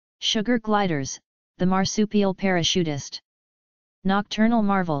Sugar gliders, the marsupial parachutist. Nocturnal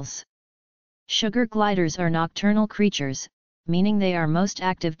marvels. Sugar gliders are nocturnal creatures, meaning they are most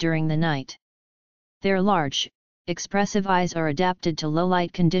active during the night. Their large, expressive eyes are adapted to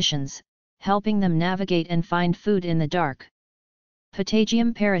low-light conditions, helping them navigate and find food in the dark.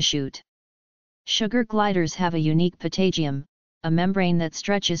 Patagium parachute. Sugar gliders have a unique patagium, a membrane that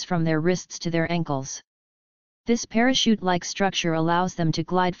stretches from their wrists to their ankles. This parachute-like structure allows them to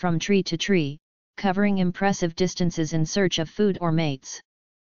glide from tree to tree, covering impressive distances in search of food or mates.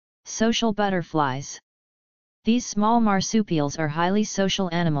 Social butterflies. These small marsupials are highly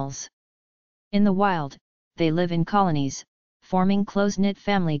social animals. In the wild, they live in colonies, forming close-knit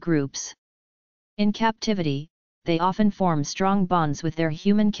family groups. In captivity, they often form strong bonds with their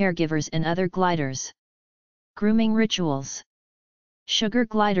human caregivers and other gliders. Grooming rituals. Sugar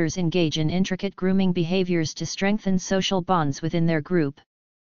gliders engage in intricate grooming behaviors to strengthen social bonds within their group.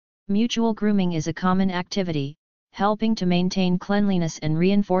 Mutual grooming is a common activity, helping to maintain cleanliness and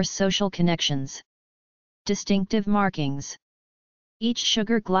reinforce social connections. Distinctive markings. Each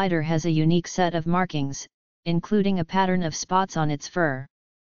sugar glider has a unique set of markings, including a pattern of spots on its fur.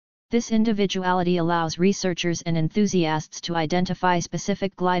 This individuality allows researchers and enthusiasts to identify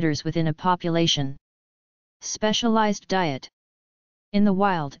specific gliders within a population. Specialized diet. In the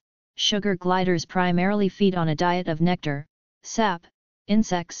wild, sugar gliders primarily feed on a diet of nectar, sap,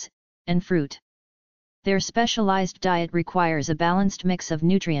 insects, and fruit. Their specialized diet requires a balanced mix of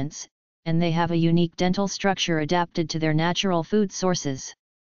nutrients, and they have a unique dental structure adapted to their natural food sources.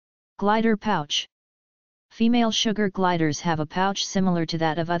 Glider pouch. Female sugar gliders have a pouch similar to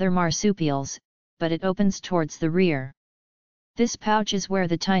that of other marsupials, but it opens towards the rear. This pouch is where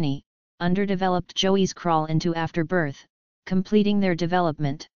the tiny, underdeveloped joeys crawl into after birth, completing their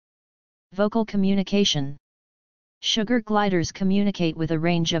development. Vocal communication. Sugar gliders communicate with a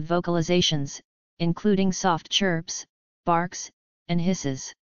range of vocalizations, including soft chirps, barks, and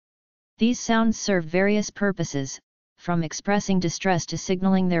hisses. These sounds serve various purposes, from expressing distress to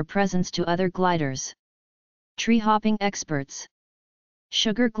signaling their presence to other gliders. Tree hopping experts.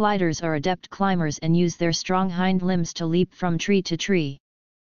 Sugar gliders are adept climbers and use their strong hind limbs to leap from tree to tree.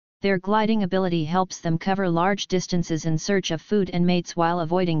 Their gliding ability helps them cover large distances in search of food and mates while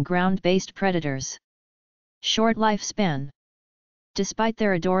avoiding ground-based predators. Short lifespan. Despite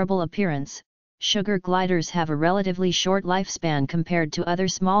their adorable appearance, sugar gliders have a relatively short lifespan compared to other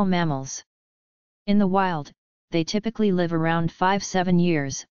small mammals. In the wild, they typically live around 5-7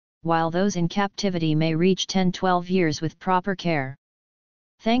 years, while those in captivity may reach 10-12 years with proper care.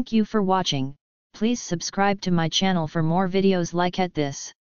 Thank you for watching. Please subscribe to my channel for more videos like this.